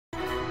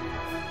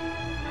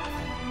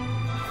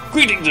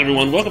Greetings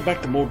everyone, welcome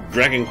back to more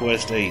Dragon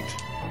Quest VIII.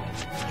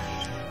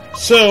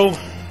 So,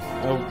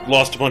 I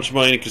lost a bunch of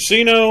money in a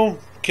casino,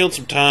 killed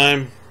some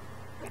time.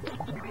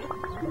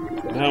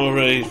 Now we're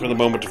ready for the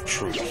moment of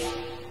truth.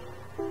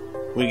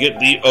 We get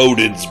the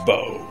Odin's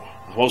bow.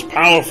 The most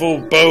powerful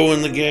bow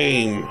in the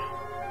game.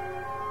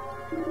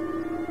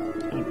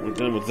 And we're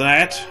done with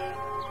that.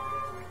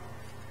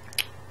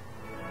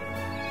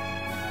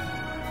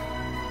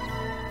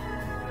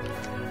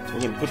 So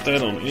we're going to put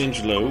that on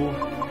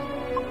Angelo.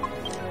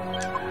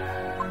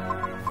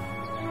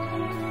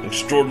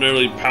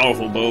 Extraordinarily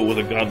powerful bow with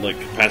a godlike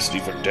capacity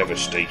for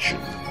devastation.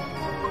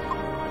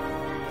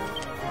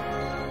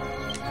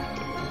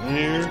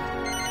 There.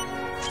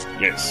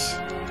 Yes.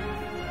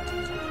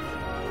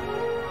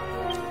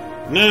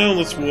 Now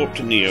let's warp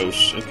to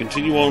Neos and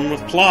continue on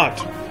with plot.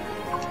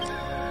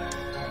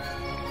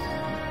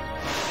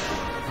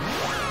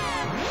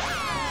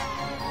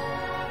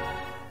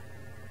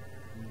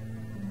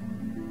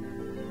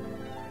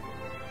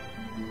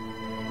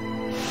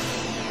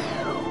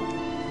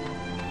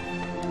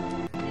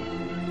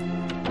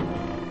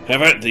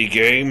 Have at thee,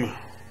 game.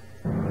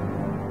 The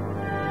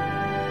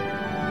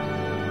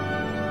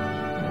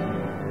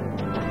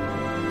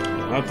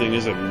odd thing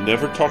is I've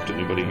never talked to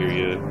anybody here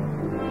yet.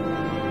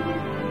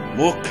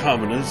 More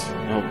commoners,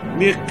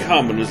 mere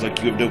commoners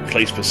like you have no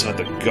place beside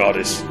the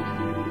goddess.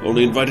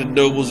 Only invited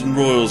nobles and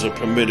royals are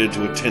permitted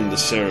to attend the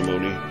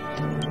ceremony.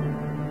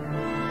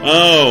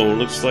 Oh,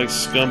 looks like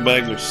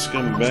scumbag or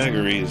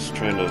scumbaggery is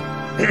trying to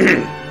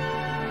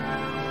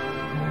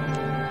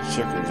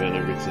circumvent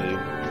everything.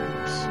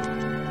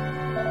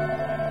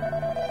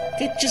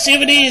 Get your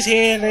souvenirs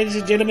here, ladies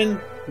and gentlemen.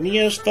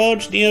 Neos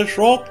Forge, Neos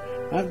Rock.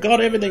 I've got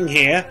everything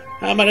here.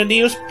 How about a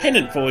Neos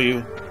pennant for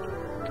you?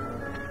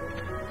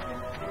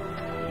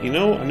 You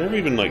know, I never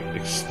even,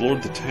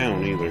 explored the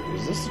town either.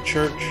 Is this the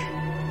church?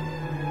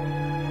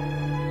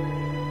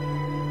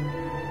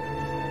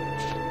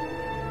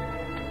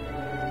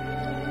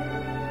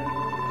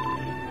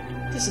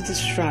 This is the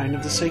shrine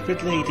of the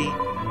Sacred Lady.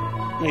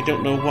 I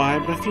don't know why,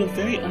 but I feel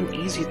very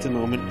uneasy at the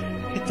moment.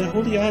 Yet the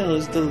Holy Isle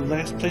is the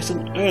last place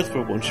on earth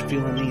where one should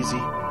feel uneasy.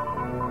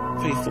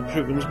 Faithful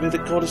pilgrims, may the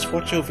goddess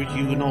watch over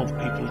you and all the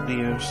people of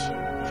Neos.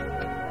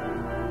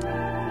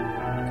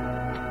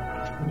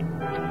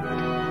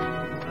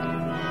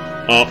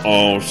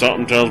 Uh-oh,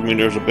 something tells me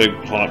there's a big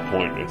plot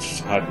point that's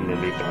hiding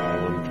underneath the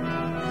island.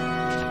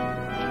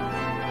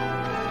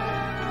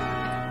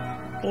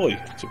 Boy,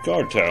 it's a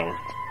guard tower.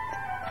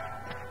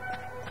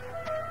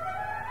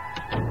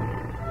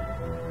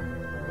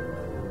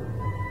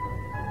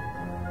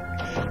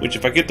 Which,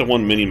 if I get the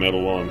one mini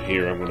medal while I'm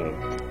here, I'm gonna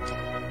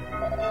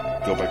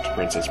go back to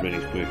Princess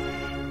Minnie's quick.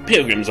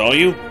 Pilgrims, are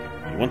you?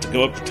 You want to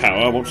go up the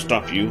tower? I won't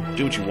stop you.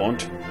 Do what you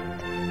want.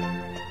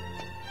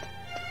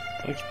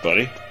 Thanks,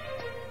 buddy.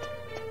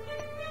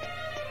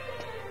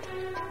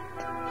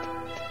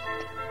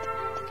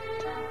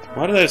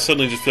 Why did I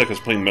suddenly just feel like I was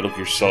playing Metal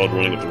Gear Solid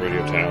running up the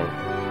radio tower?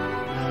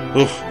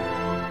 Oof.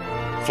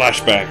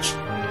 Flashbacks.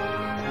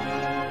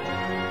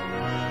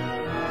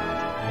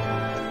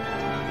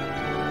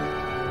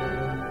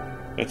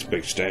 That's a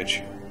big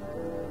statue.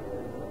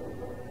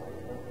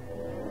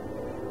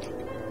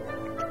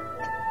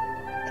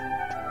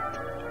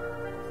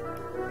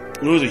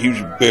 It was a huge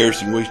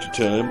embarrassing waste of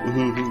time.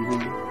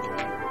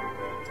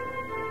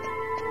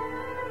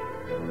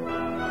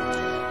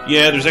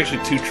 Yeah, there's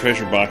actually 2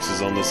 treasure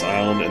boxes on this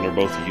island, and they're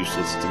both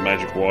useless. It's a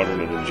magic water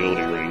and an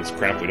agility ring. It's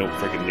crap we don't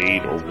freaking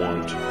need or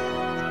want.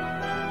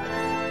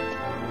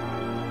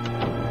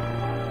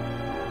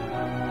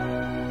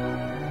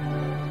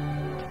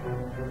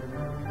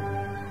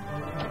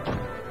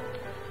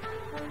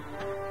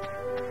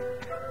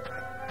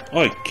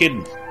 Oi,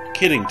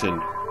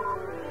 Kiddington.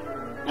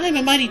 I'm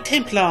a mighty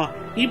Templar.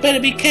 You better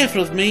be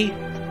careful of me.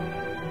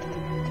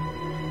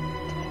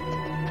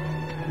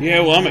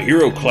 Yeah, well, I'm a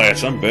hero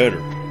class. I'm better.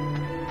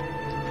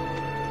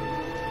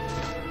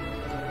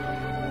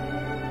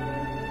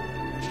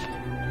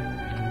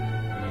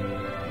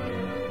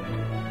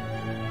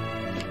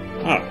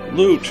 Ah,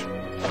 loot.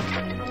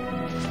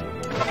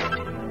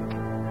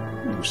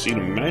 Ooh, seen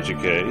a magic,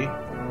 eh?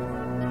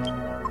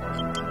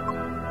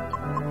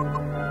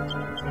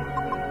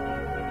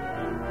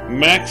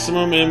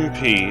 Maximum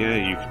MP. Yeah,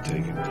 you can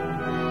take it.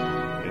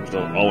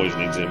 Angelo always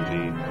needs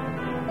MP.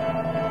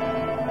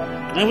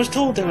 I was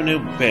told there were no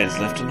beds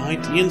left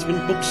tonight. The inn's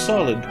been booked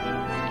solid.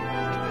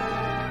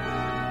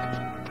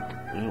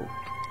 Oh.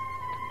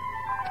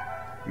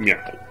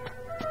 Meow.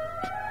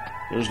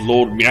 There's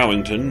Lord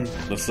Meowington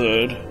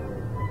III,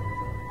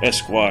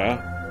 Esquire.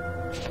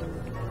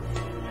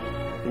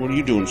 What are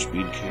you doing,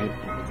 Speed Cat?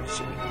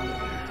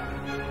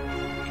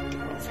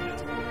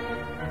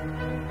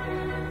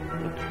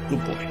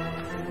 Good boy.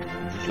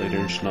 Just lay there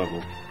and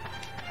snuggle.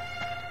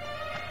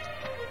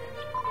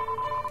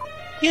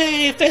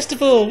 Yay, a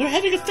festival! We're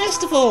having a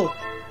festival!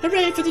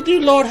 Hooray for the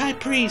new Lord High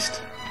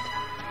Priest!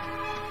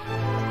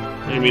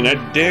 You mean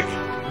that dick?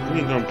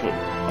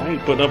 I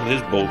ain't putting up with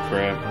his bull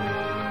crap.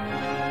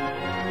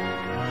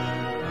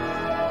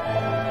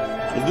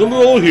 I've got it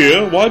all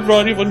here. A wide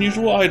variety of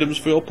unusual items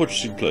for your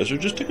purchasing pleasure.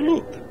 Just take a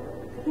look.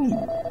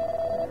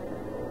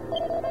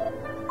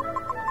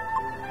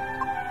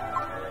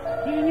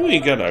 Man, you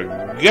ain't got a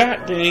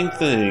goddamn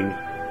thing.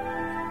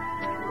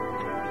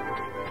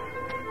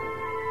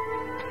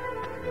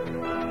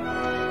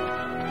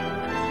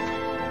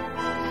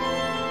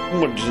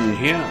 What's in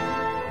here?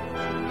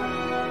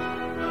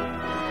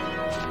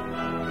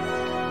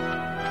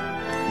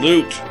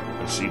 Loot.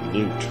 I see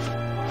loot.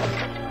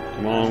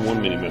 Come on,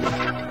 1 minute.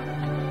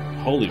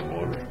 Holy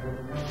water.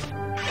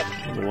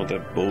 I don't want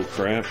that bull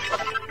crap.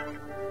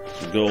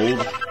 Some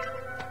gold.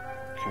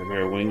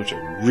 Chimera wing, which I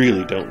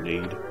really don't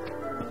need.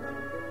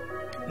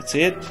 That's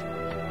it?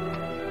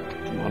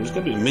 Come on, there's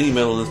gotta be a mini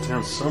medal in this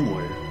town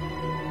somewhere.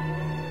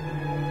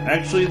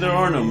 Actually, there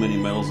are no mini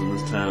medals in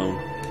this town.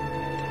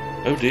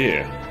 Oh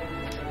dear.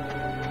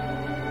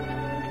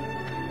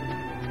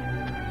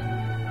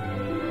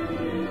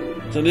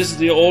 So this is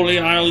the Holy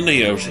Isle of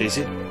Neos, is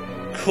it?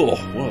 Cool,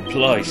 what a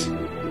place.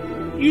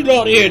 You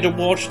lot here to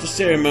watch the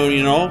ceremony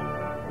and all?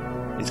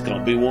 It's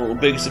gonna be one of the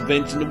biggest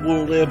events in the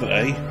world ever,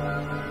 eh?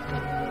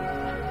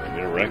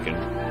 I reckon.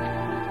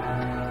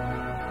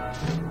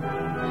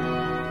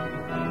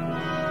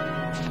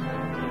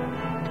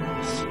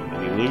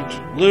 Any loot?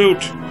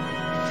 Loot!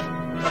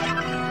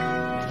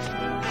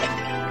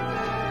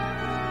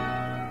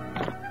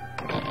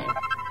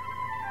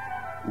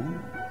 Ooh.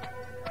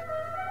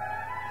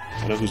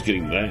 I know who's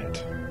getting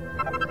that.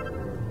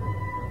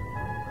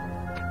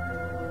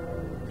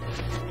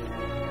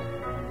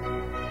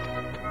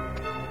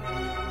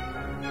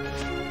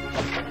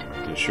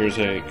 It sure as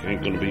heck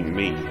ain't gonna be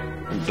me.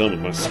 I'm done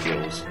with my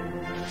skills.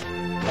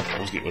 I'll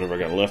just get whatever I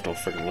got left on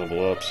freaking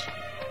level ups.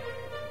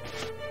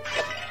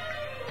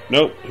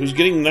 Nope. Who's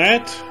getting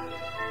that?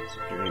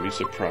 You're gonna be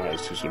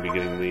surprised who's gonna be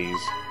getting these.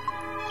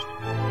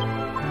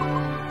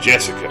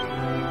 Jessica.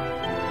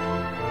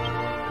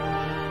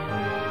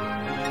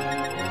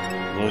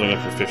 Loading up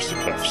her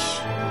fisticuffs.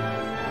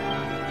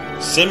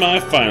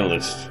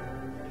 Semi-finalist.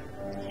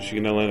 She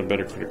can now land a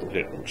better critical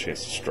hit on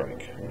chance to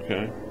strike.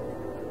 Okay.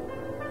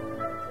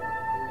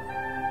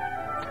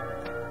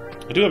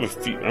 I do have a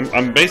few.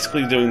 I'm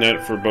basically doing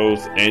that for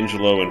both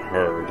Angelo and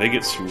her. They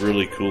get some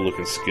really cool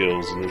looking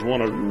skills, and there's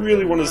one I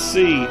really want to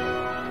see,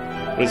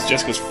 but it's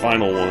Jessica's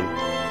final one.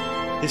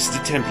 This is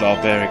the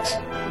Templar barracks.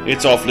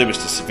 It's off limits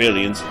to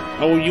civilians.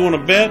 Oh, you want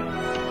to bet?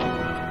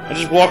 I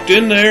just walked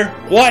in there.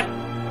 What?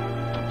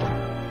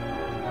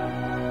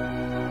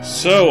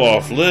 So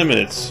off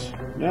limits.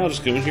 Now I'll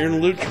just go in here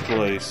and loot your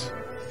place.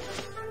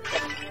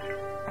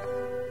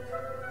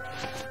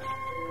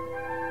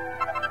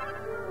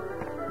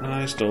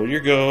 I stole your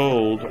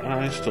gold.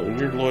 I stole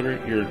your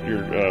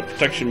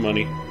protection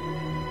money.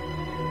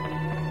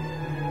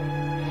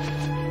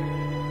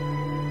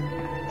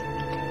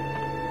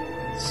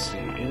 Let's see,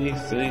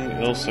 anything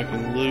else I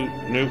can loot?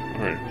 Nope.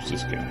 Alright, who's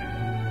this guy?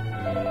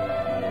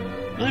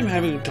 I'm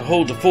having to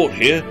hold the fort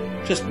here.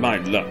 Just my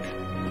luck.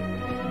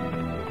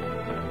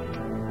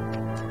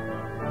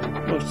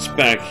 What's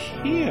back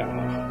here?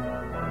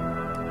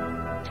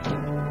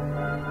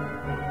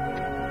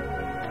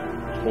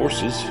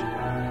 Horses.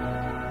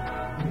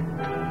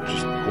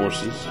 Just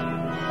horses.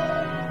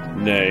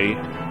 Nay.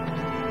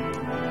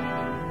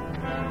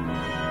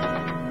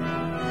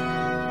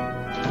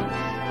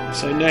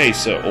 Say nay,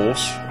 Sir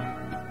Horse.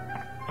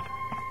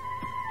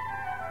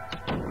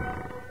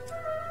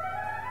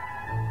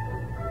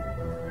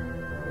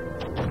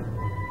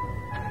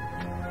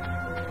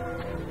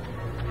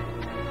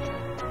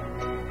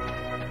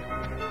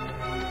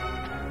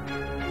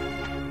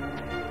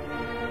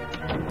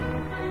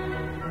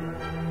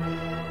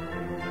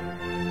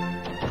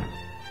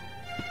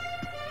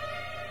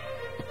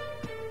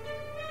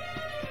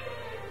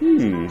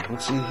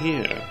 What's in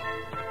here?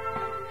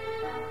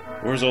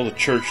 Where's all the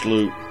church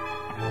loot?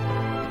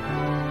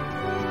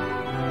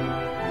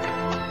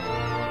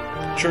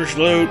 Church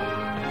loot!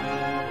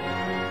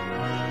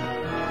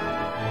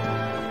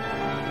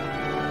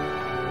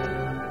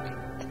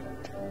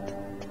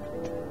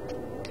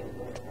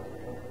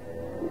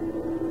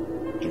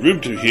 The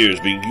room to here is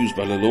being used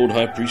by the Lord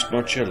High Priest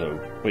Marcello.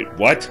 Wait,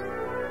 what?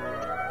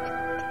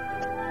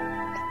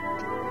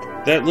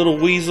 That little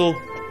weasel?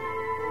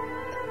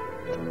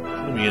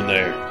 Let me in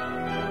there.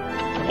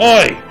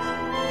 Oi!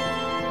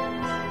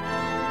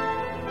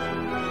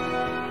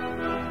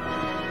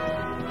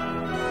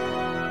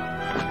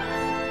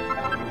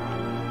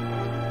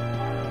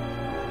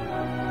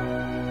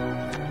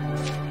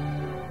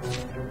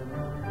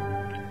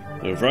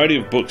 There are a variety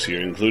of books here,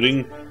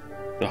 including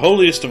The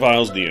Holiest of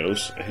Isles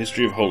Neos, A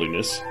History of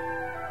Holiness,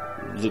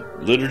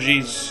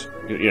 Liturgies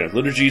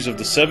of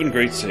the Seven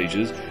Great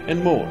Sages,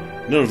 and more.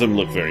 None of them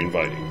look very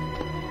inviting.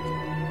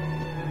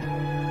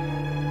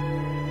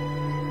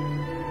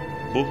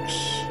 Books.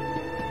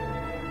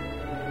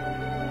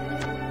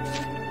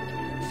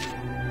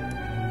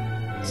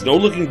 It's an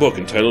old-looking book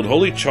entitled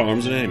Holy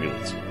Charms and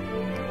Amulets.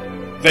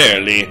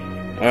 Verily,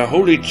 a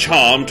holy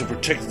charm to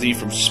protect thee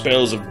from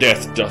spells of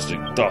death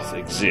doth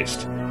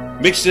exist.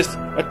 Mixeth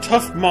a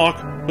tough mark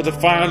with a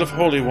phial of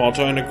holy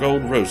water and a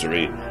gold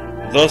rosary.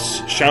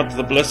 Thus shalt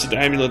the blessed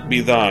amulet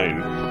be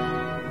thine.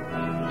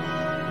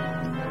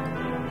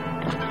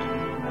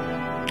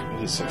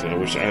 It is something I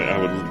wish I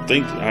would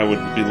think I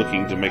would be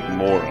looking to make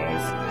more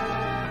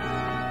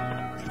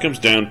of. If it comes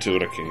down to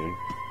it, I can.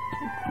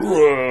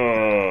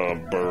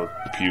 Burp,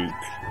 puke,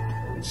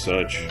 and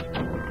such.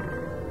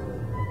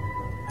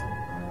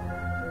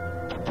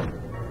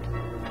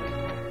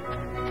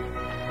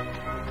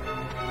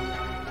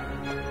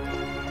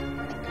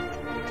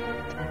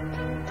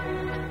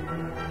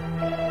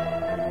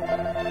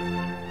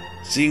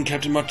 Seeing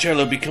Captain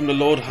Marcello become the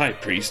Lord High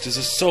Priest is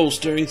a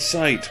soul-stirring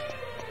sight.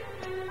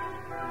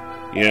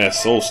 Yeah,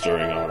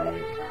 soul-stirring,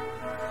 alright.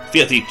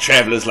 Filthy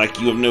travellers like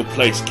you have no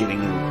place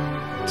getting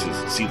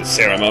to see the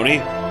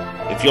ceremony.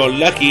 If you're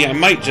lucky, I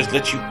might just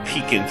let you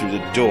peek in through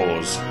the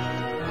doors.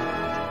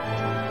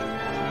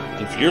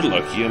 If you're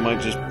lucky, I might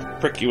just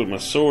prick you with my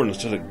sword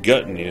instead of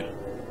gutting you.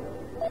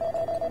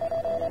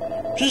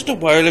 Just a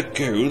while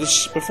ago,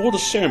 before the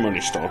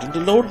ceremony started, the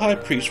Lord High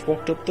Priest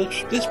walked up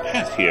this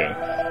path here.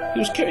 He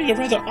was carrying a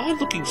rather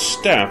odd-looking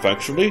staff,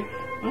 actually.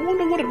 I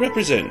wonder what it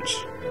represents.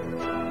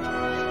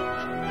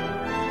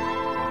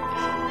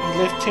 I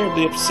left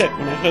terribly upset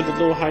when I heard the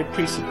Lord High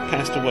Priest had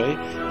passed away,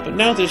 but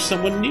now there's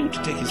someone new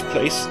to take his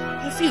place.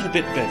 I feel a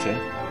bit better.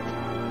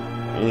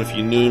 Well, if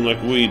you knew him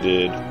like we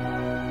did.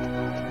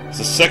 It's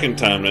the second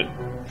time that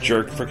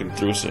jerk frickin'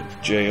 threw us in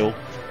jail.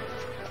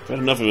 I've had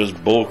enough of his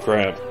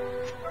bullcrap.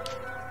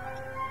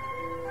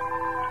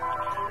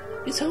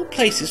 This whole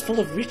place is full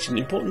of rich and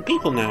important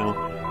people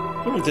now.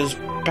 One of them's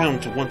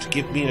bound to want to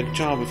give me a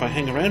job if I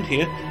hang around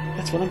here.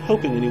 That's what I'm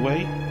hoping,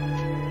 anyway.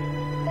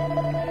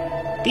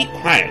 Be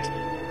quiet.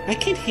 I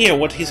can't hear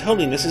what His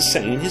Holiness is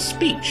saying in his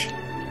speech.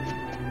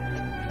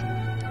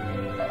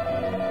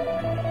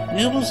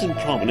 Nobles and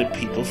prominent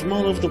people from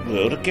all over the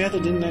world are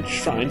gathered in that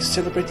shrine to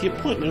celebrate the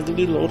appointment of the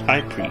new Lord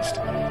High Priest.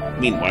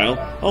 Meanwhile,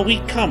 all we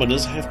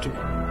commoners have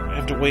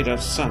to wait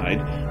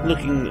outside,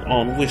 looking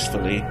on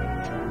wistfully.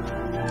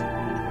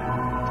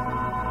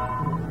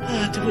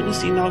 To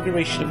witness the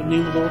inauguration of a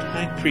new Lord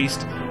High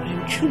Priest, I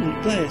am truly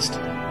blessed.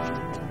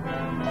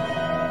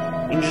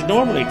 It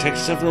normally takes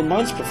several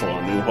months before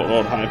a new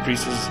Lord High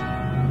Priest is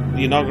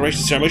the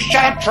inauguration ceremony.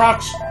 Shut up,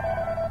 Trox!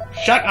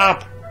 Shut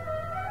up!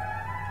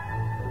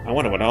 I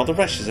wonder what all the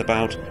rush is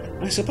about.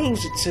 I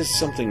suppose it says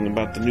something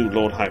about the new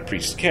Lord High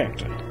Priest's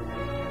character.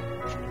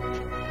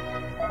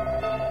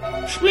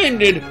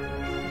 Splendid!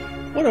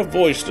 What a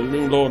voice the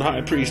new Lord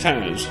High Priest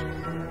has.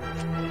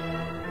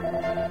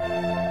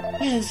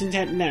 Well, isn't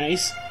that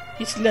nice?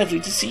 It's lovely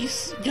to see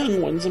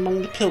young ones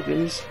among the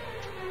pilgrims.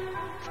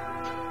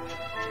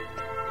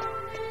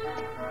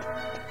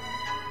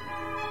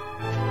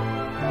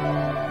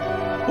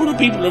 For the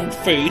people of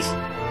faith,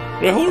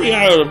 the Holy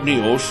Isle of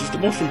Neos is the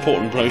most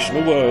important place in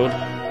the world.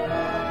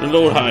 The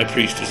Lord High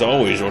Priest is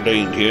always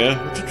ordained here.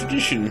 It's a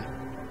tradition.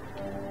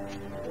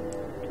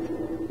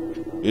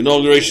 The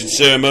inauguration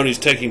ceremony is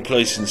taking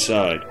place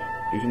inside.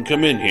 You can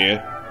come in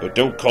here, but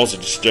don't cause a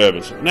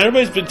disturbance. And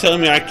everybody's been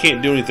telling me I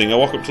can't do anything. I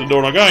walk up to the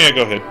door and I go, oh yeah,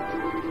 go ahead.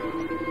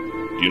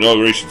 The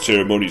inauguration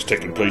ceremony is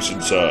taking place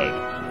inside.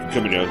 You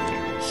can come in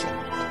out.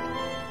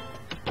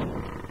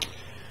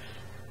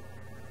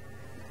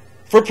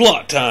 For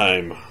plot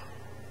time.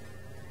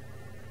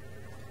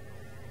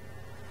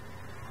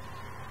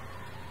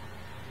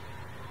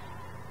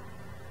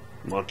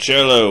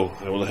 Marcello,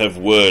 I will have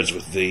words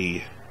with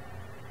thee.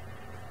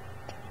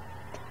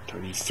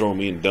 Don't you throw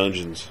me in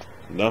dungeons.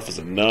 Enough is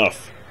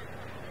enough.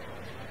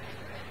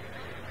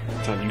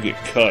 It's time you get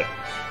cut.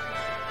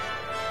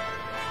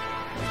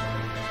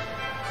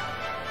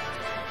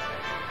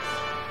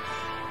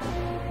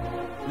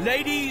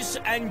 Ladies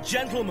and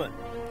gentlemen,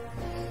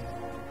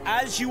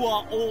 as you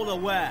are all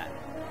aware,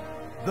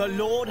 the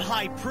Lord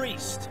High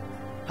Priest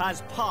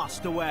has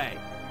passed away.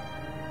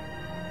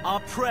 Our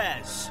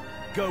prayers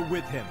go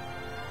with him.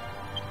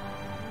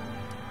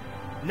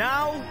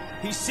 Now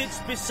he sits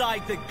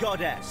beside the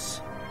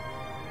goddess.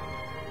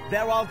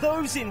 There are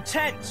those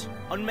intent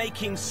on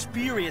making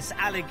spurious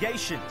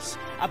allegations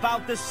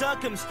about the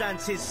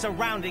circumstances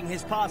surrounding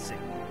his passing.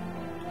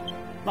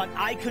 But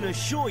I can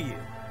assure you,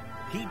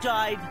 he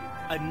died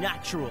a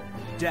natural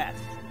death.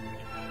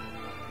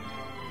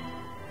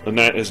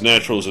 As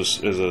natural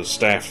as a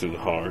staff through the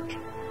heart.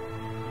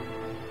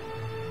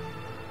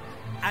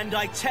 And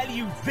I tell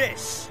you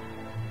this,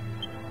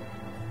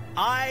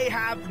 I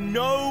have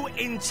no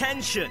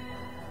intention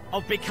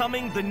of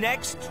becoming the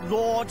next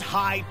Lord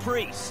High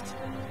Priest.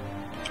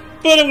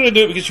 But I'm going to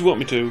do it because you want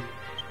me to.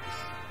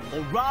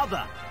 Or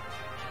rather,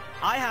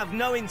 I have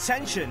no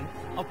intention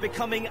of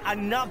becoming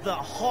another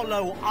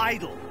hollow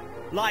idol,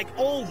 like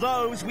all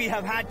those we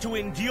have had to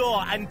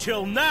endure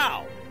until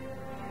now.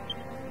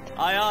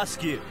 I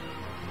ask you,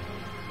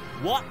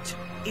 what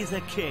is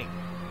a king?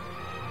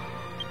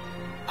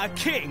 A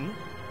king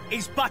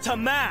is but a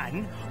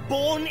man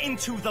born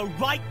into the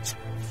right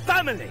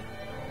family.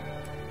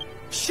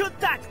 Should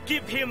that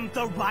give him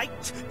the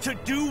right to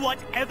do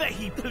whatever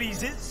he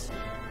pleases?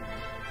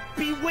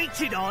 be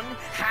waited on,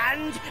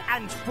 hand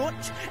and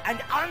foot,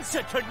 and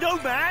answer to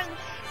no man?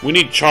 We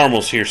need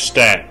Charmels here,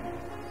 stat.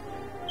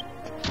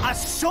 A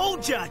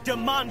soldier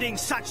demanding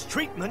such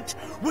treatment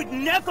would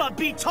never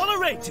be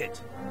tolerated.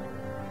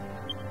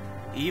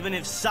 Even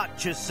if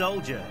such a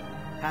soldier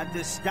had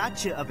the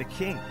stature of a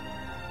king,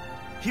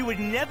 he would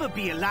never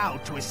be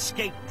allowed to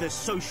escape the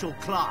social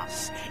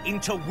class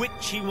into which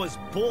he was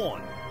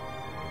born.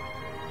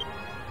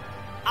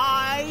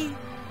 I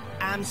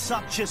am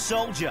such a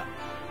soldier,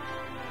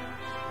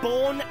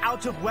 born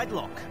out of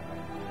wedlock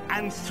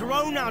and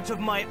thrown out of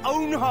my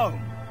own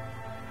home.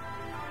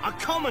 A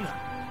commoner,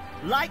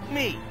 like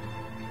me,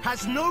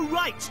 has no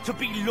right to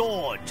be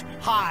Lord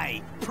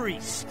High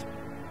Priest.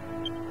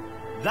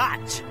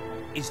 That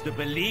is the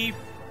belief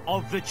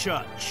of the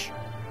Church.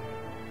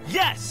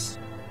 Yes!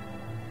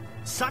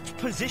 Such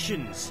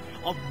positions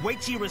of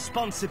weighty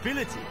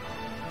responsibility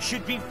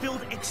should be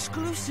filled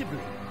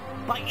exclusively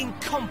by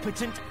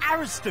incompetent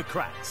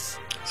aristocrats.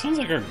 Sounds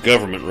like our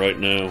government right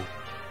now.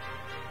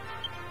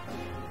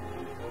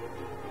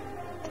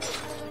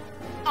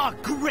 Our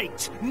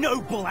great,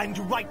 noble, and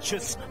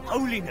righteous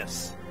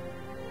holiness.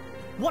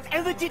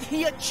 Whatever did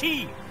he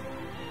achieve?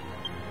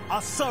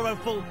 A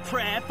sorrowful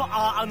prayer for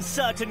our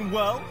uncertain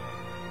world?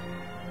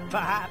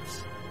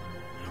 Perhaps.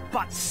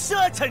 But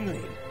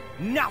certainly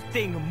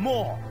nothing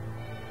more.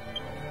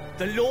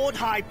 The Lord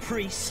High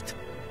Priest,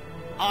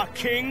 our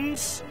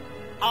kings,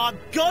 our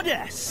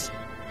goddess,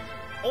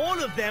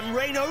 all of them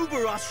reign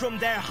over us from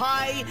their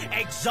high,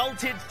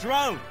 exalted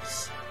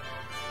thrones.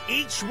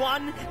 Each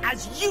one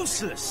as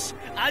useless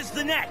as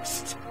the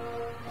next.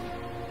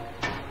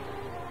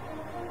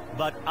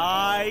 But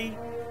I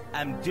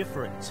am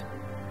different.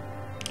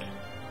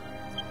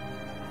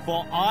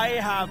 For I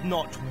have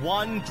not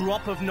one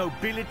drop of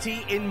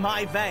nobility in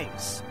my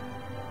veins.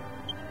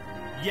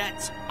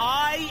 Yet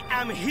I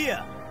am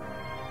here,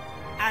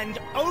 and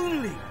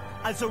only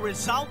as a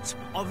result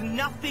of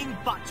nothing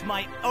but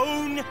my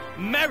own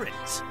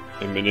merit.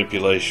 And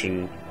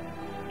manipulation,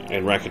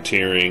 and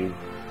racketeering,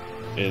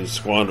 and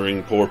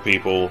squandering poor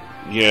people.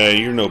 Yeah,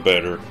 you're no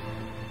better.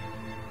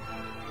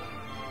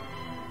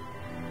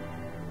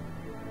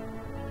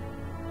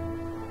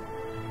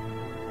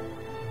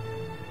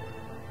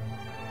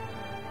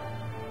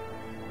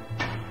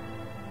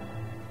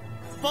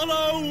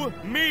 Follow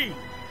me!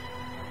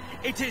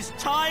 It is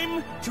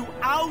time to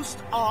oust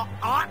our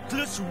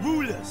artless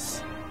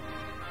rulers.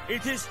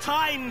 It is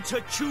time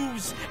to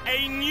choose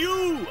a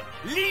new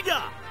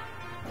leader!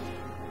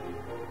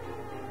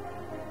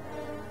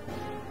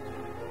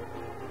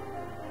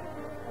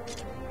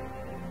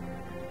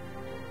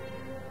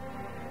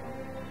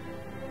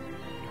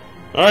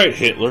 Alright,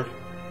 Hitler.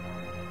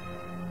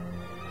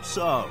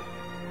 So,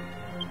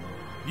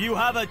 you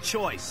have a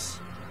choice.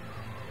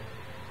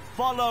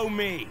 Follow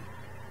me.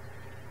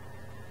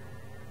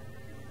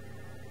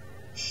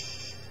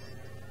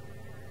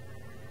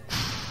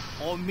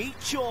 Or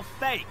meet your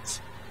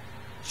fate,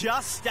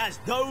 just as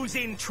those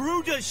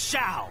intruders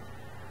shall.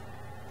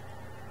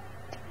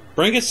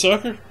 Bring it,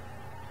 sucker.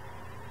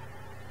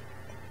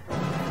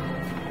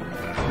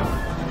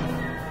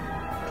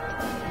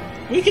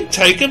 We can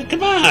take him,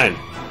 come on!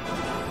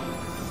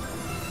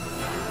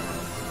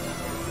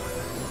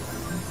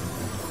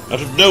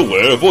 Out of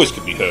nowhere, a voice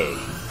could be heard.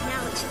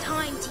 Now it's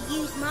time to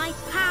use my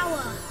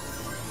power.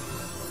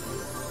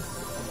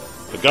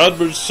 The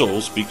Godbird's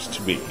soul speaks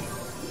to me.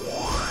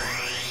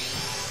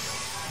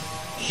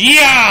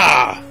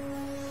 Yeah!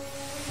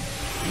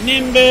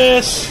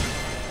 Nimbus!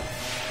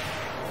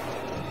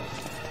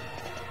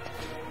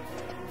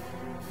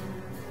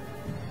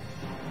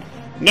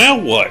 Now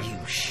what?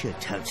 You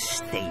should have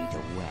stayed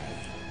away.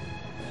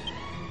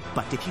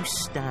 But if you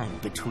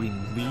stand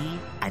between me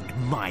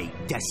and my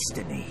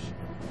destiny,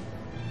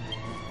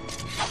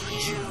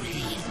 you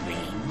leave me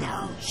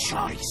no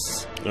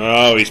choice.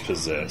 Oh, he's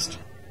possessed.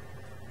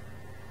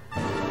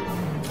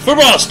 For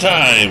boss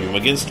time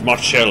against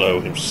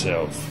Marcello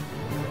himself.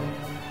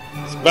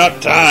 It's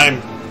about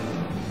time.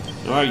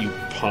 Alright, you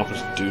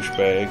pompous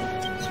douchebag.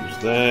 Let's use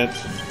that.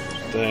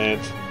 That.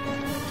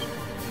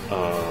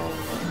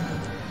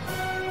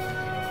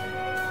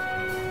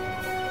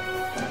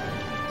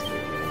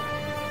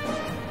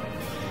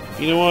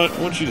 You know what?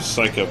 I want you to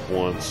psych up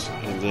once,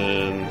 and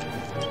then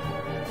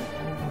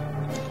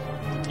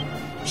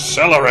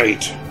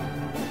accelerate.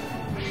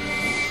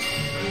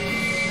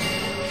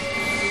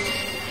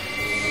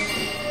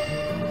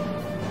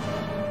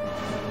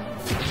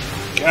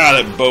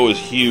 God, that bow is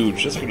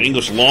huge. That's like an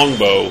English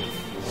longbow.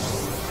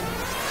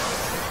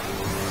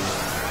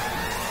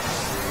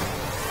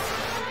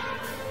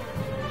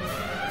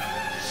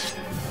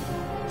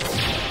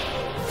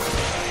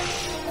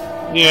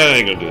 Yeah, that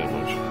ain't gonna do that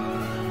much.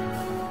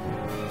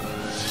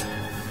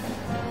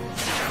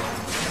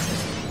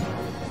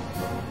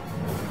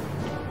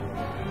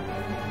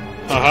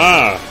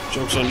 Haha!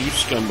 Joke's on you,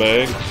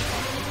 scumbag.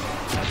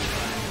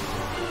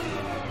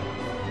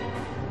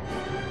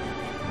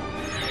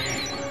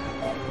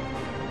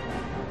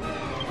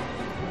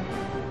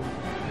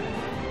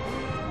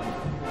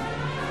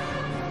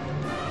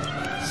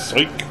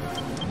 Psych.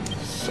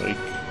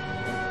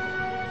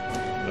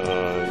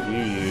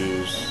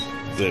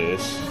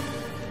 this.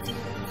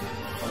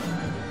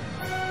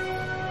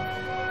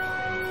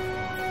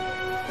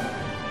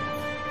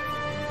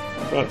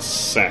 What about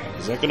sack?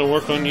 Is that gonna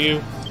work on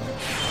you?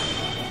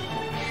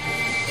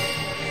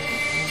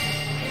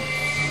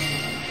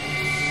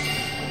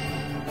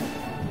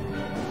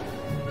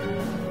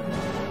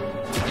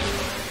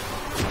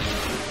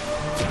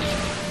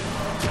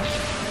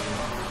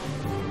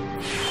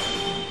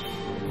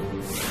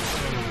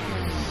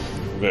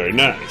 Very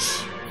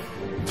nice.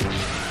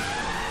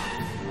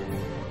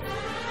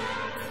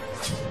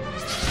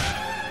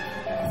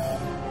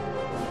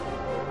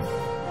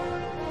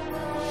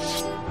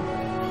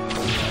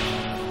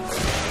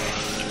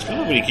 It's kind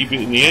of when you keep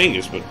eating the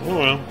Angus, but oh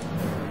well.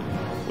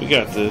 We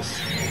got this.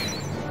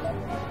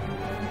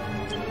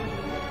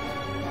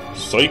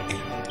 Psych,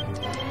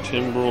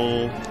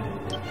 Timbrel,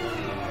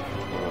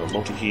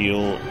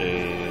 multi-heal,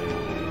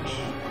 and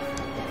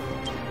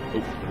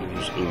oh, I'm gonna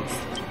use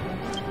oomph.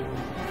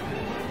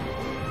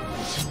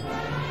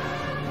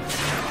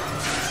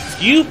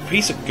 You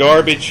piece of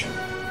garbage.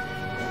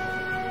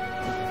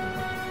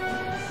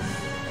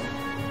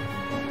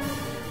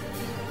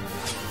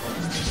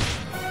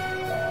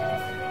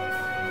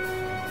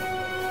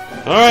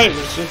 Alright,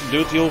 let's just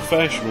do it the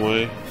old-fashioned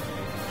way.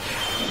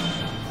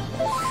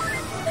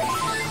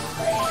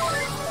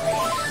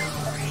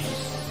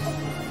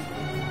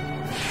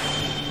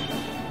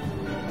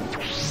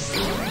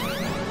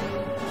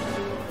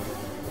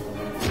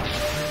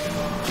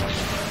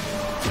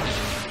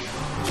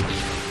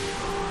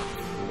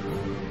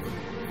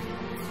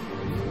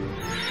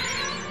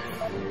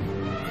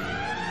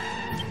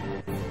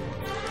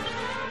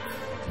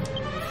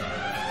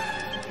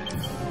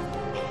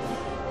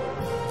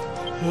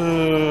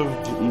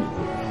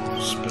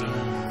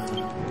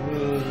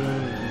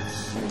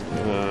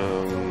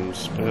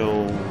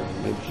 Spell,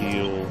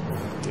 mid-heal,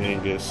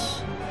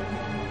 Angus.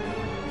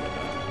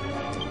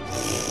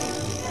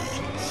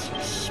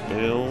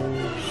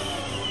 Spells.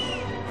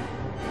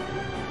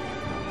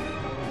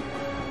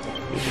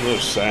 There's another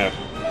sap.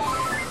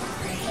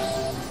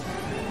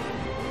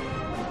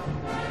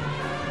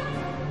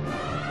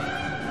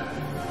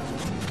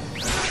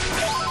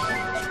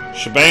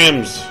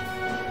 Shabams!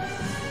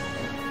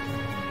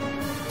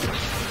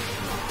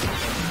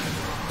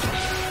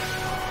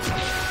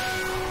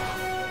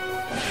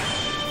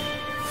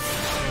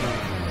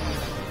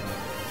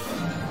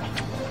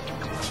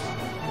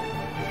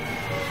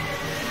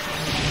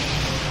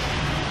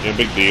 Yeah,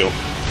 big deal.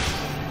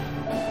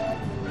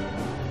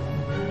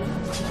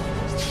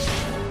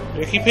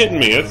 Yeah, keep hitting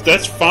me.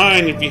 That's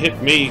fine if you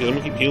hit me, because I'm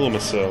gonna keep healing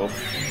myself.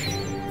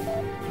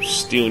 I'm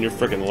stealing your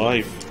freaking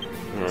life.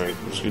 Alright,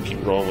 I'm just gonna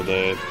keep rolling with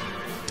that.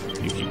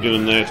 You keep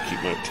doing that to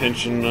keep my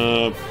attention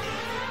up.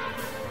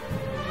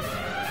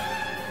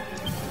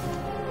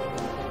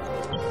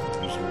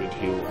 Use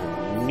mid-heal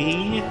on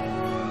me.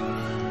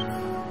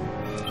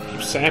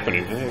 Keep sapping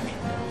him, heck.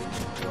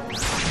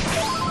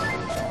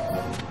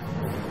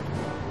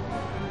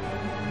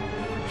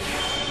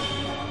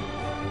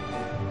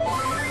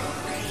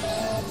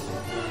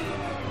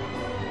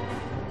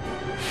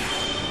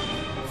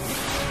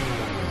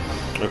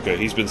 Okay,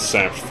 he's been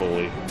sapped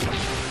fully.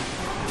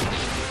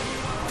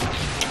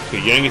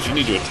 Okay, Yangus, you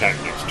need to attack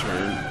next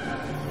turn.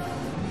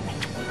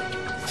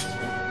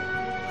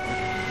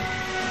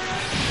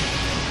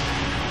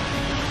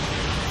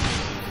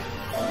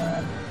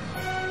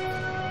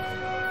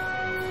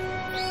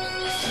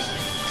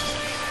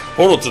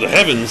 Portal to the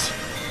heavens?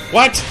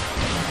 What?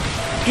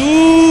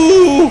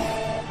 Ooh!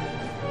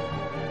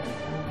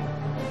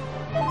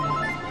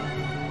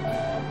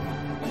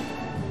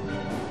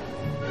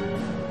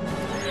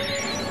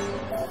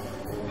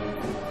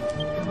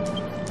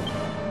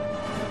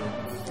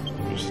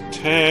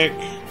 Attack,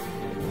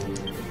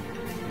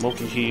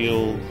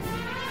 multi-heal,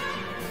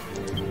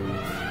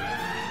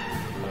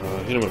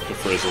 hit him with the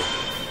frizzle.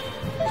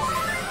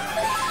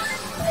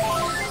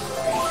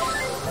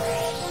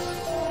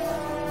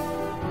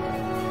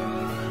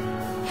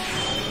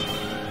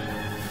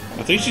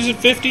 I think she's at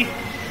 50.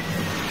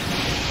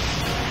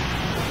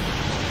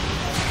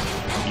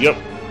 Yep.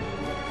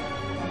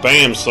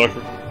 Bam,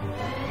 sucker.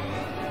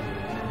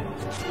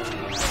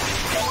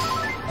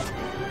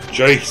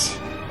 Jace.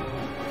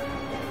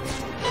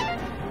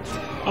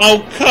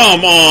 Oh,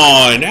 come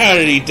on! How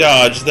did he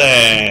dodge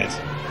that?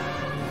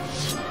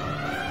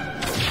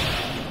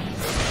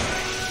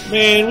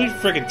 Man, we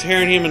frickin'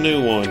 tearing him a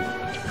new one.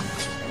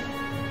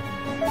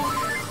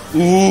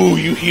 Ooh,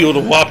 you healed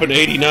a whopping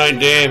 89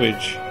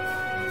 damage.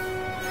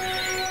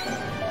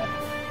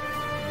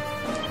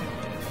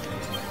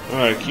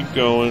 Alright, keep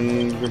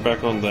going. You're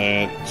back on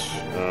that.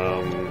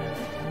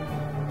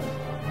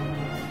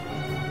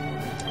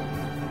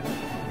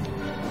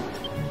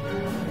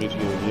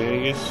 Mid-heal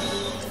Yangus.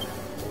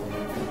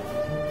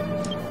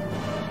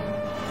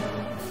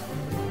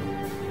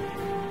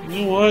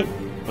 You know what?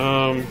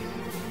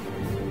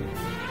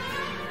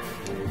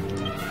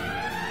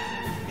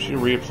 Should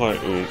reapply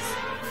oomph.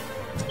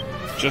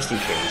 Just in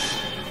case.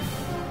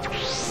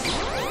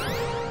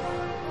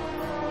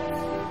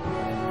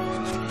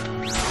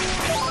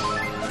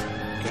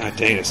 God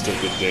dang, it's still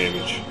good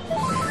damage.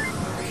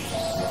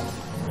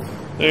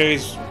 There,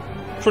 he's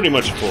pretty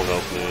much full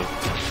health now.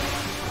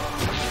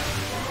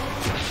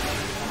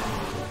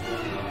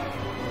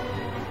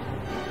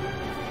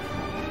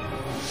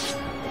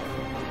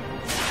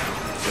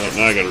 Right,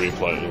 now I gotta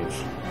reapply move.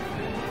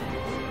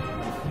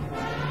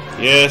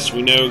 Yes,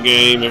 we know,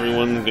 game.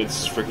 Everyone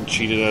gets freaking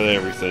cheated out of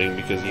everything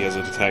because he has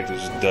an attack that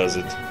just does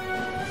it.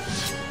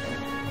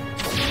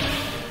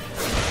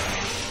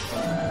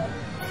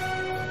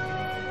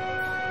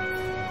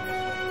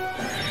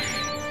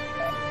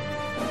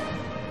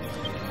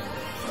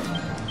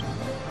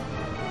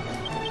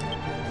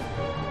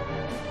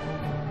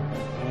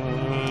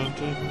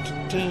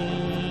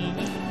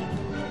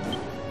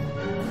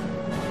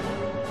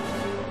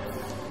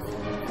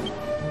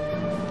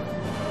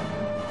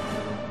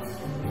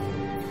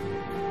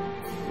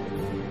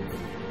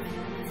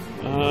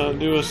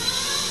 Do a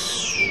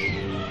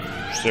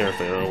Seraph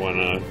Arrow, why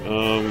not?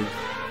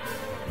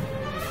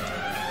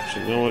 So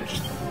you know what?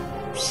 Just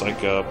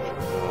psych up.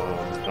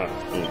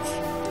 Oof.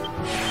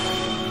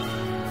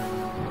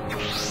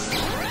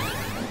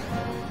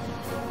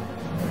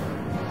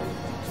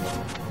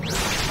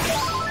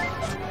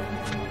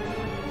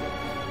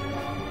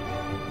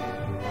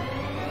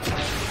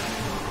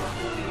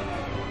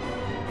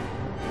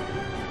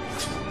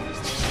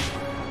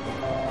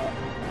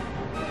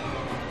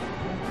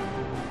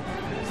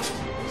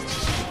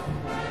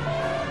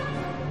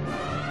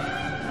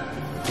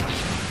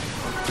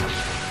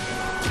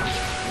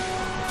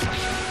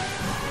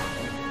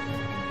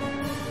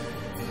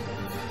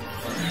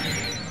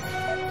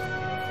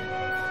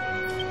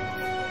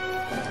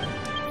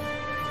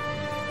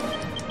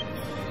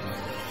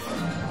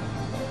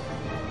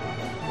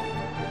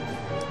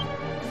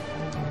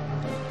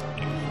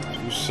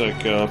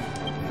 Psych up.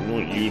 I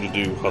want you to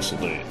do Hustle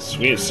Dance.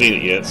 We ain't seen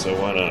it yet, so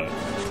why not?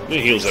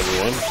 It heals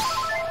everyone.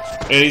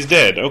 And he's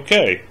dead.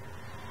 Okay.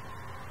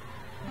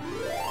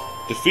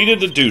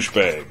 Defeated the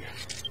douchebag.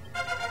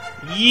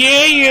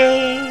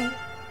 Yeah!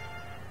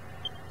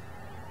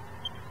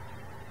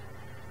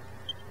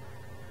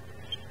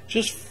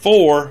 Just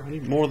 4. I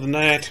need more than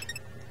that.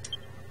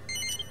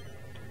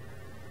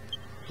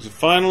 She's a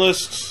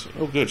finalist.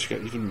 Oh good, she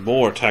got even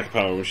more attack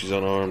power when she's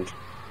unarmed.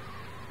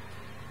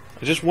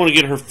 I just want to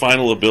get her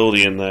final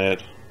ability in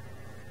that.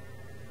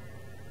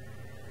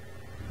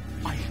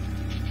 I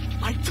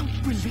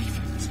don't believe it.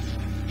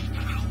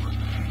 How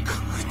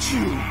could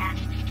you?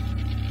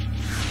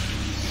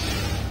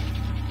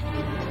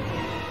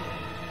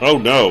 Oh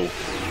no.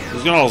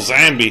 He's gone all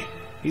zombie.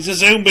 He's a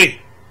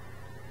zombie.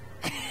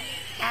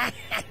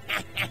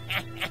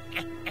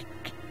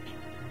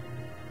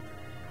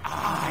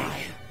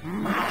 I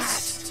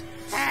must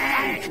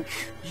thank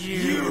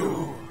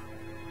you.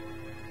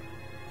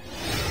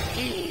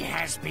 He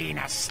has been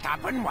a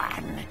stubborn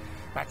one,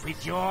 but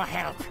with your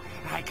help,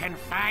 I can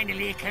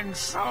finally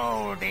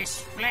control this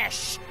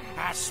flesh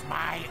as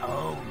my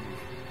own.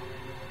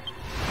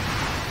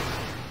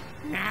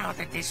 Now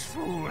that this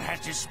fool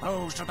has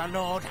disposed of the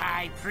Lord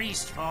High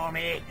Priest for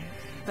me,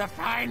 the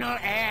final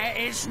heir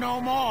is no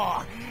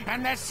more,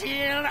 and the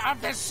seal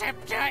of the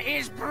scepter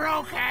is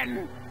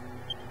broken.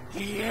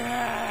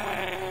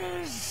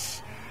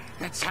 Yes,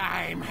 the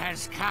time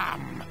has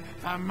come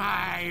for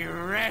my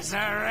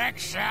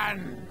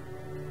resurrection.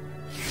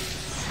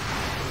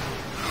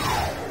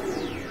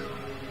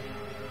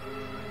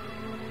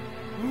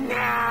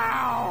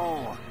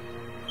 Now,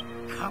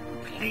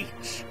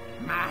 complete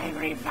my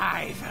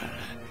revival.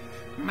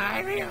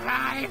 My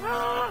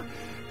revival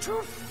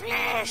to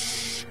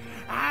flesh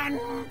and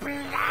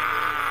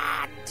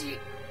blood.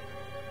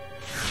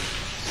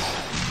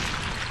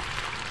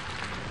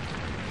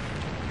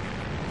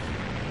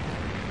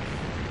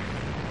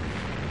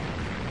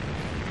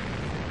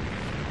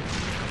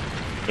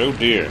 Oh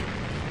dear.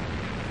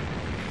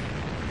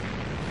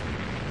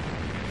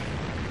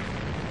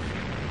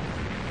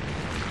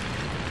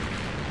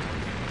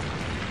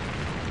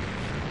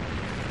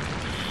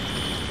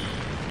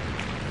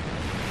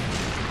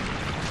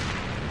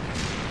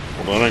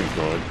 Hold on, I can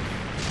go ahead.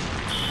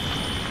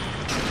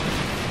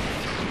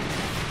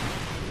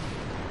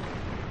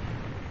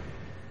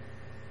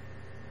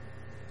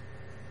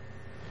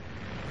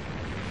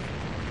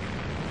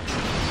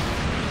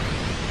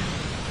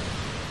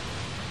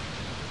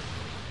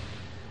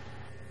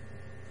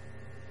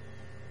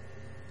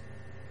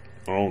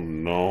 Oh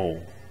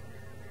no.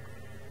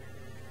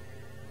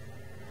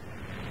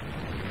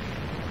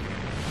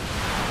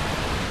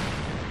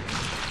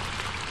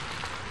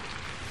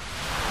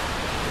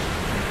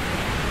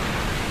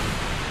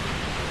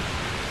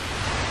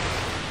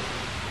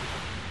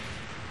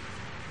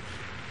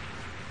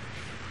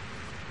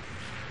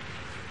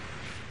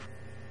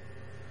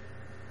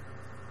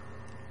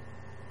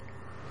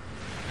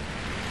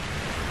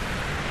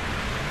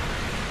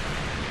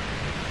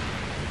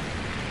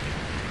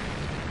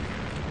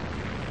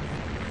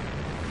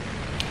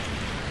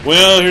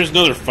 Well, here's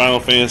another Final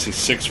Fantasy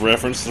VI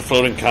reference to the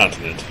Floating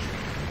Continent.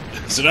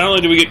 So not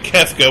only do we get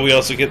Kefka, we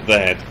also get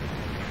that.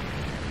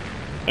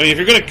 I mean, if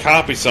you're going to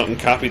copy something,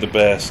 copy the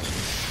best.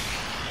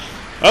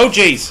 Oh,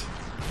 jeez!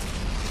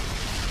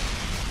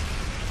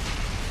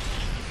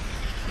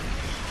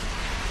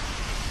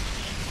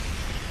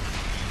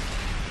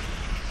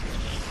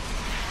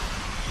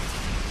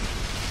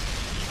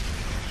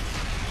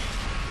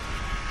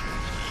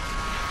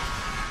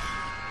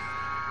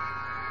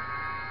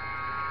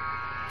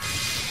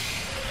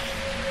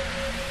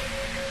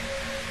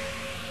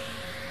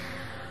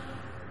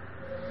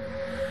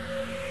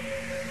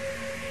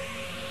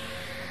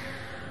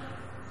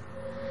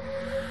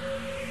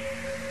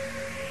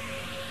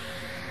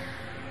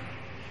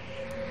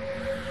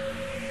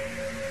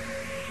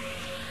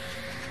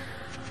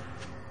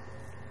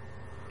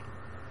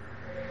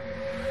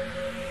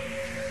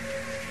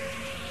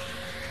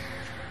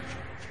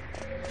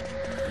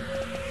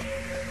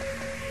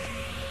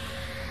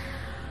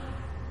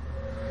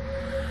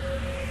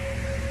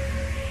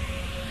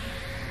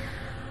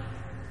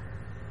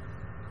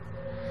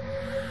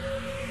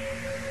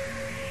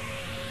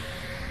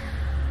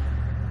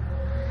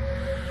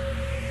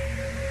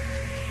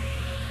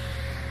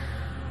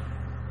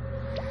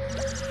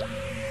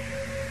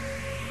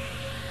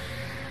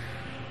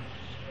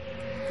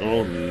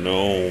 Oh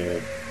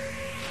no.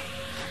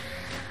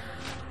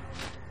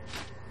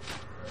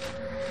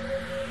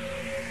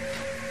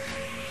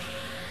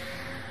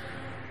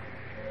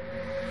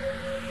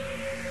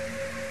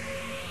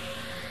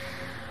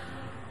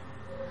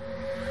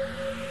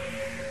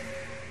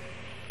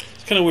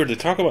 It's kind of weird. They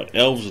talk about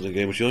elves in the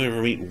game, but you only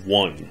ever meet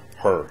one.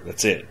 Her.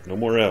 That's it. No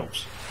more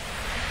elves.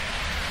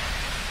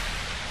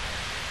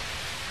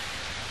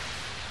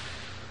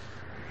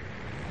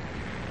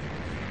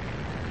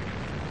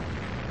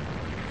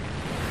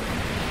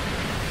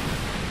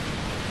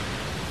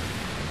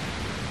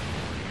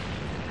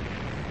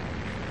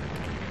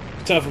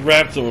 It's time for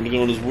Raptor to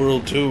go on his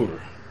world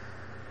tour.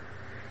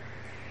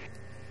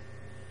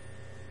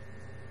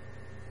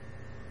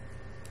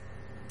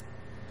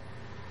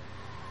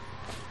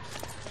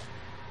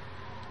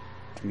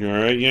 You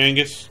alright,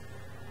 Yangus?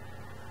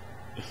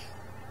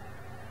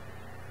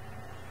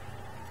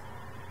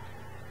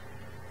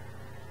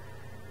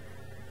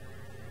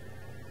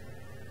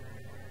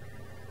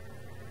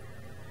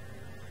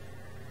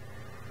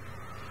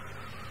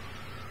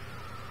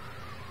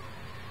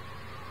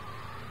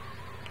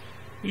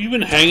 You've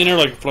been hanging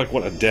there for like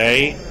what, a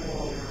day?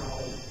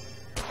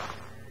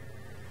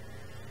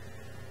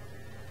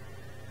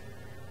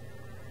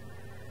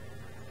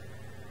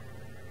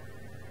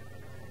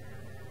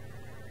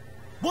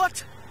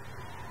 What?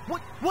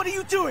 What are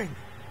you doing?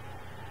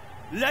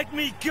 Let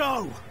me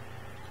go!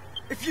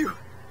 If you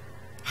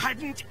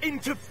hadn't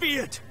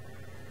interfered,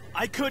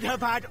 I could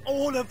have had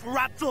all of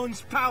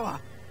Rapthorn's power.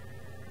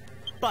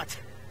 But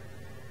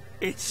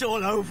it's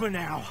all over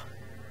now.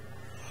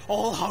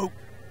 All hope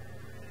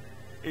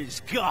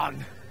is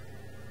gone.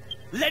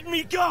 Let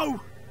me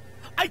go!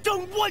 I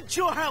don't want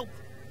your help!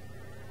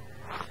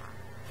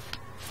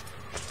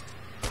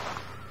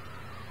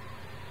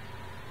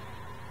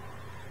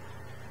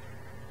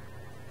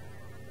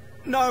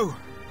 No!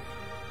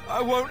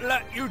 I won't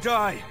let you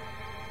die!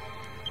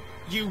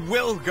 You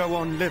will go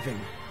on living,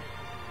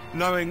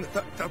 knowing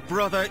that the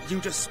brother you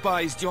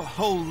despised your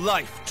whole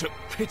life took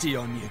pity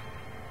on you.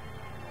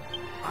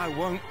 I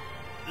won't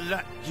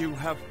let you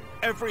have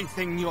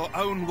everything your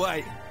own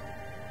way.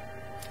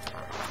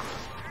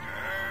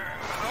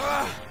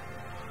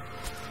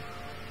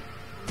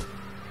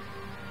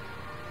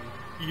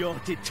 You're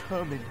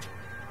determined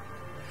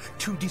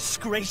to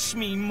disgrace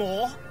me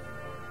more?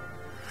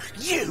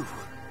 You!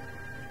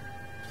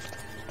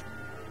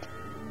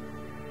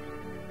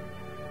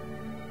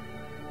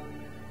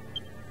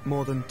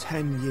 More than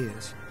 10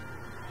 years.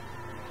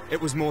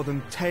 It was more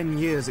than 10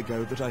 years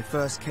ago that I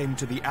first came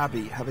to the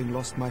Abbey, having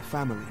lost my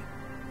family.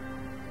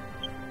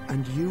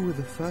 And you were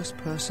the first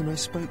person I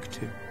spoke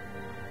to.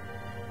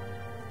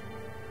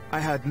 I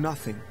had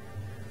nothing.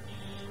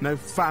 No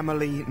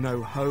family,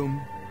 no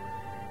home.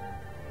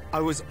 I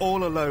was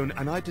all alone,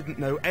 and I didn't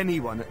know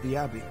anyone at the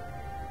Abbey.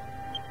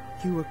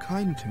 You were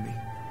kind to me.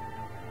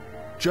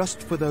 Just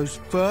for those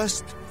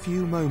first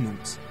few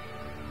moments.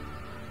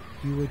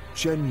 You were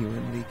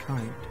genuinely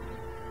kind.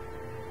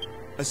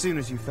 As soon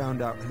as you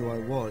found out who I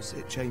was,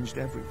 it changed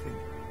everything.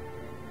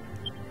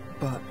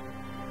 But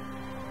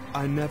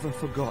I never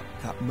forgot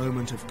that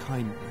moment of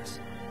kindness.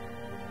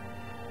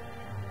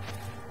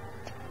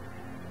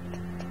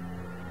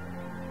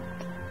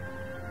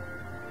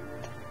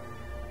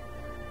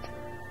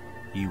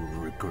 You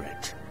will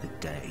regret the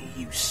day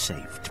you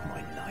saved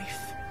my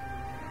life.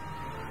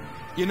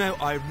 You know,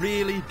 I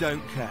really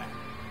don't care.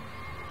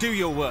 Do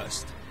your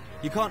worst.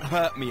 You can't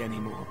hurt me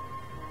anymore.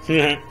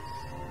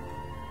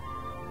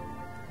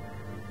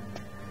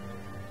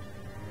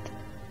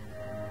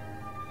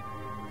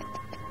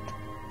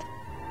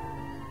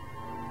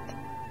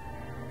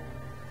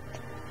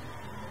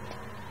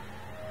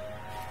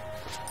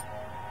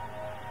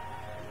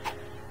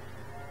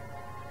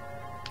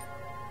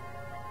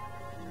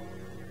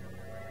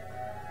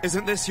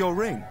 Isn't this your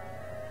ring?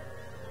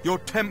 Your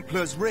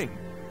Templar's ring?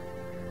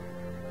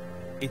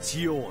 It's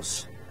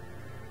yours.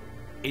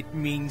 It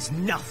means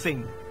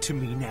nothing to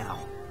me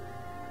now.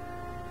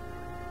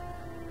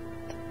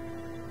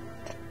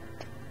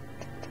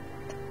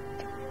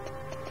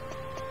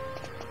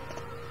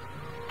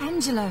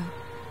 Angelo,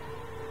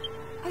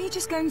 are you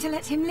just going to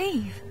let him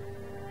leave?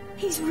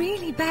 He's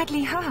really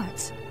badly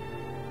hurt.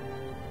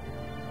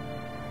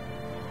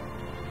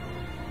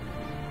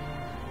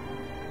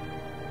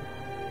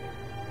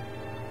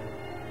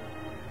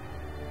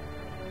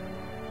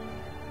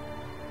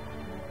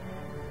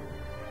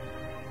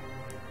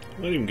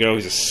 Let him go,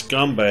 he's a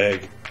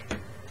scumbag.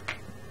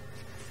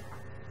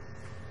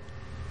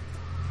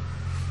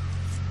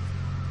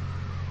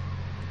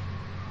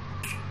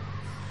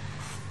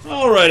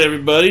 Alright,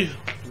 everybody.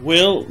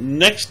 Well,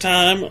 next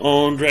time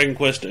on Dragon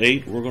Quest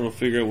VIII, we're going to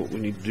figure out what we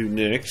need to do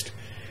next.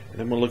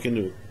 And I'm going to look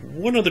into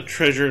one other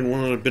treasure and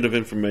one other bit of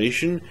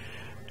information.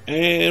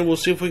 And we'll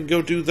see if we can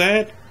go do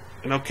that.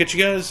 And I'll catch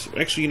you guys.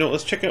 Actually, you know,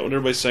 let's check out what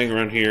everybody's saying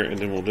around here, and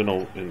then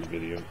I'll end the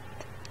video.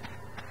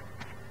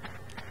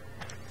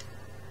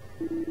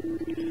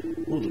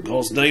 Oh, the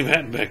god's name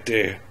hat back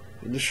there,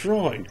 in the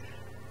shrine.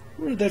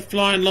 Where did that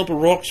flying lump of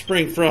rock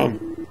spring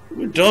from?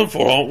 We're done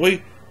for, aren't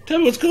we? Tell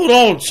me what's going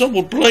on,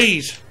 someone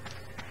please!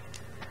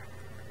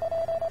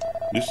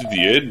 This is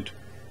the end.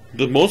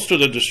 The monster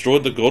that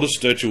destroyed the goddess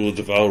statue will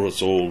devour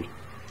us all.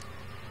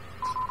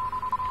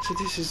 So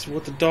this is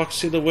what the dark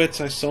silhouettes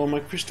I saw in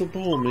my crystal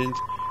ball meant.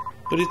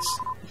 But it's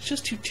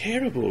just too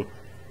terrible.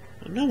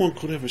 No one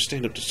could ever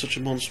stand up to such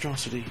a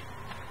monstrosity.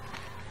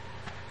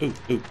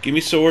 Ooh, give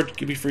me sword.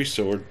 Give me free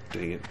sword.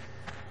 Dang it.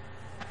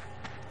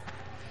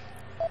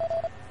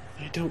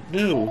 I don't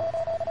know.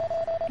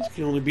 This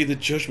can only be the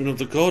judgment of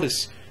the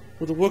goddess,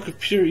 or the work of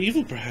pure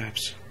evil,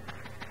 perhaps.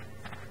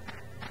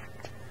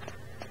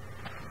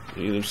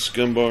 Any of them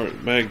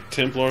scumbag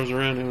Templars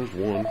around? There was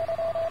one.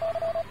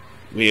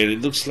 Well,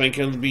 it looks like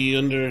I'll be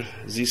under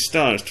the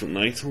stars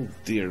tonight. Oh,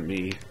 dear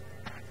me.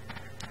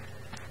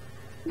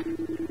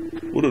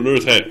 What on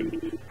earth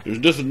happened? There's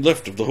nothing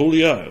left of the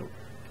Holy Isle.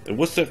 And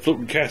what's that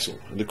floating castle?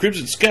 And the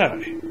crimson sky?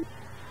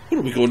 What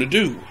are we going to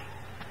do?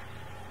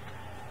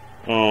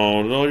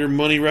 Oh, did all your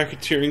money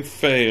racketeering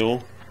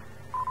fail?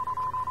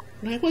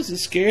 I wasn't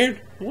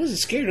scared. I wasn't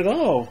scared at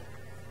all.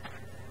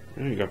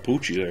 Oh, you got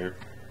Poochie there.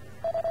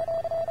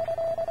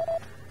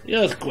 The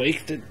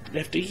earthquake that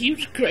left a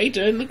huge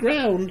crater in the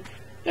ground.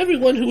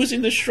 Everyone who was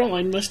in the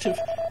shrine must have...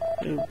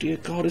 Oh, dear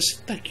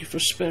goddess, thank you for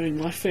sparing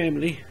my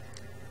family.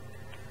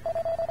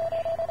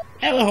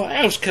 Our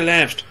house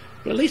collapsed,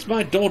 but at least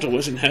my daughter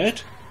wasn't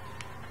hurt.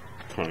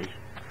 Okay.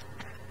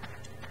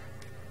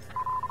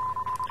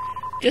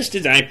 Just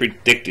as I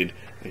predicted,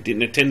 I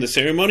didn't attend the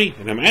ceremony,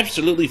 and I'm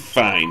absolutely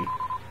fine.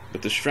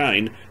 But the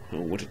shrine,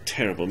 oh, what a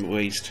terrible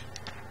waste.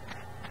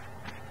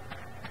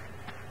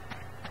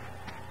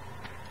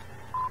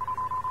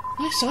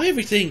 I saw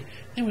everything.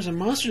 There was a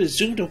monster that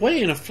zoomed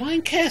away in a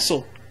flying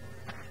castle.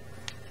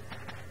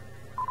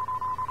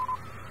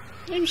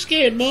 I'm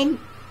scared, Mum.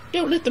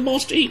 Don't let the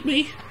monster eat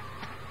me.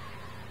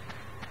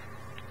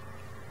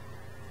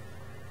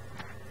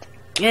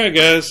 Alright,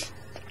 guys.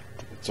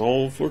 That's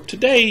all for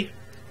today.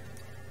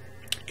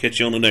 Catch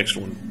you on the next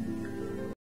one.